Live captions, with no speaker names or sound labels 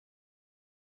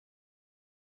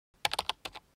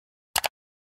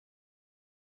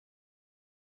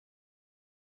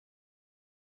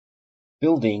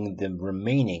building the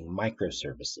remaining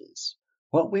microservices.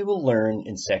 What we will learn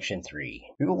in section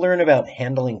 3, we will learn about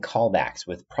handling callbacks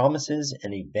with promises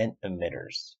and event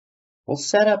emitters. We'll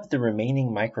set up the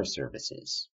remaining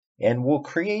microservices, and we'll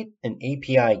create an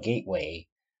API gateway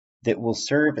that will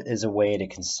serve as a way to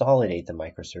consolidate the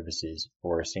microservices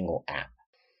for a single app.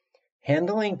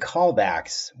 Handling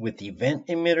callbacks with event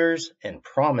emitters and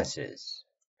promises.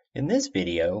 In this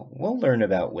video, we'll learn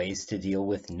about ways to deal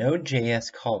with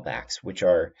Node.js callbacks, which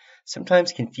are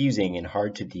sometimes confusing and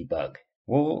hard to debug.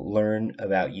 We'll learn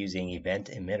about using event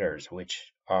emitters,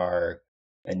 which are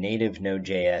a native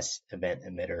Node.js event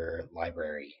emitter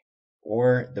library,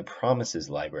 or the promises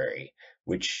library,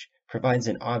 which provides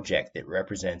an object that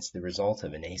represents the result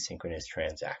of an asynchronous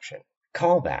transaction.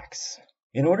 Callbacks.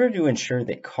 In order to ensure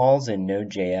that calls in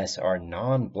Node.js are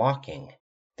non-blocking,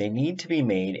 they need to be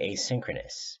made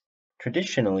asynchronous.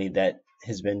 Traditionally, that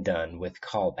has been done with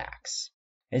callbacks.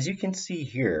 As you can see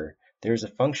here, there's a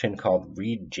function called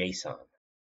readJSON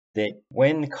that,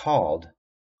 when called,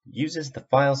 uses the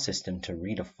file system to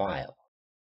read a file.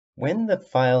 When the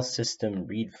file system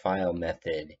readFile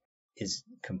method is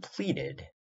completed,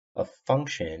 a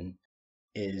function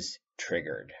is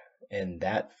triggered, and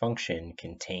that function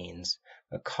contains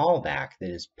a callback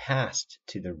that is passed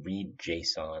to the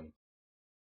readJSON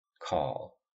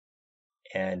call.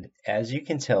 And as you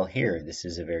can tell here, this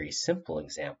is a very simple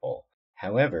example.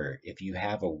 However, if you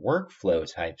have a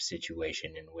workflow type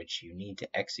situation in which you need to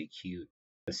execute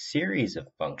a series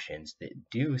of functions that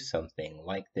do something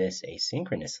like this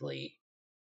asynchronously,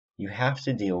 you have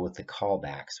to deal with the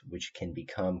callbacks, which can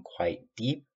become quite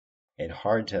deep and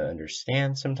hard to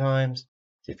understand sometimes,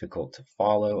 difficult to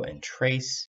follow and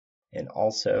trace, and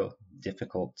also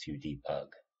difficult to debug.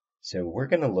 So we're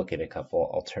going to look at a couple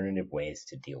alternative ways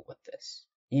to deal with this.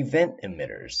 Event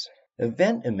emitters.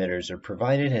 Event emitters are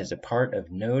provided as a part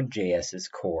of Node.js's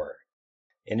core,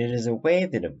 and it is a way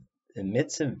that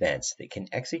emits events that can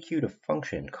execute a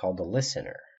function called a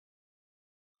listener.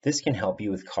 This can help you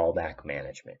with callback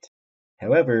management.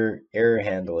 However, error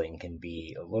handling can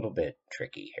be a little bit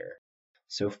tricky here.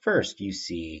 So first, you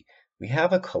see we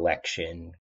have a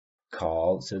collection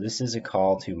call. So this is a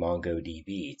call to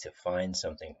MongoDB to find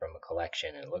something from a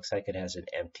collection. It looks like it has an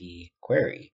empty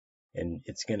query, and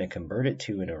it's going to convert it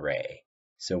to an array.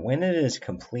 So when it is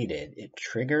completed, it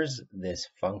triggers this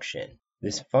function.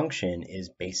 This function is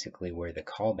basically where the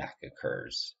callback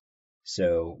occurs.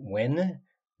 So when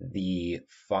the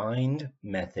find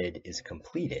method is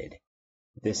completed,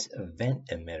 this event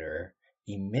emitter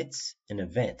emits an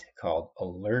event called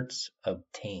alerts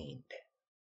obtained.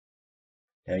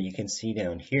 Now you can see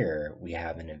down here we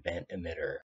have an event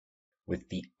emitter with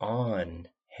the on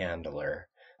handler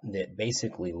that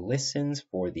basically listens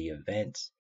for the event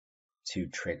to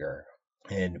trigger.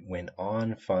 And when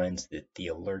on finds that the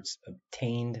alerts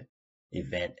obtained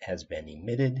event has been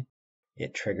emitted,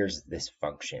 it triggers this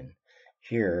function.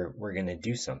 Here we're going to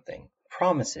do something.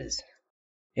 Promises.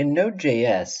 In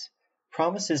Node.js,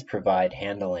 promises provide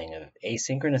handling of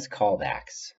asynchronous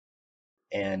callbacks.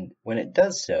 And when it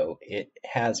does so, it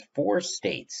has 4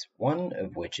 states, one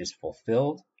of which is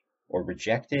fulfilled or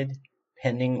rejected,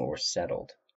 pending, or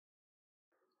settled.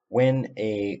 When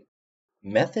a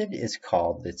method is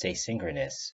called that's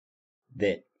asynchronous,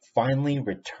 that finally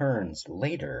returns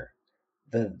later,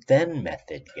 the then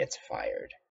method gets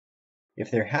fired.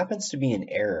 If there happens to be an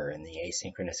error in the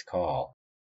asynchronous call,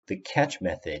 the catch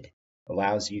method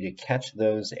allows you to catch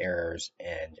those errors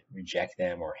and reject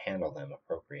them or handle them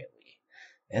appropriately.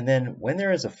 And then when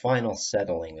there is a final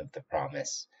settling of the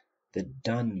promise, the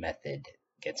done method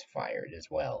gets fired as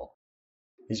well.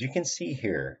 As you can see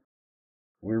here,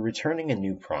 we're returning a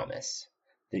new promise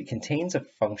that contains a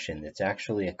function that's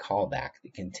actually a callback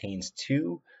that contains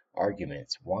 2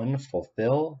 arguments, one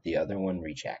fulfill, the other one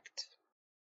reject.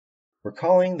 We're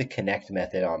calling the connect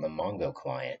method on the Mongo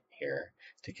client here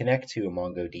to connect to a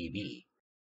MongoDB.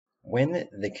 When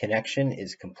the connection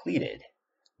is completed,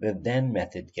 the then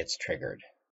method gets triggered,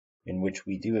 in which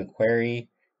we do a query,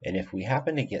 and if we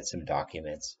happen to get some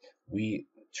documents, we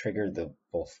trigger the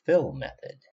fulfill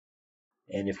method.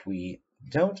 And if we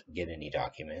don't get any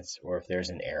documents, or if there's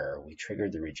an error, we trigger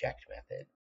the reject method.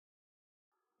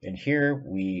 And here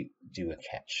we do a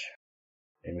catch,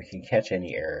 and we can catch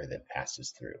any error that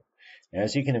passes through. Now,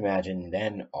 as you can imagine,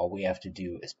 then all we have to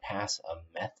do is pass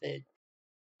a method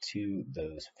to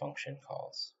those function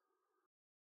calls.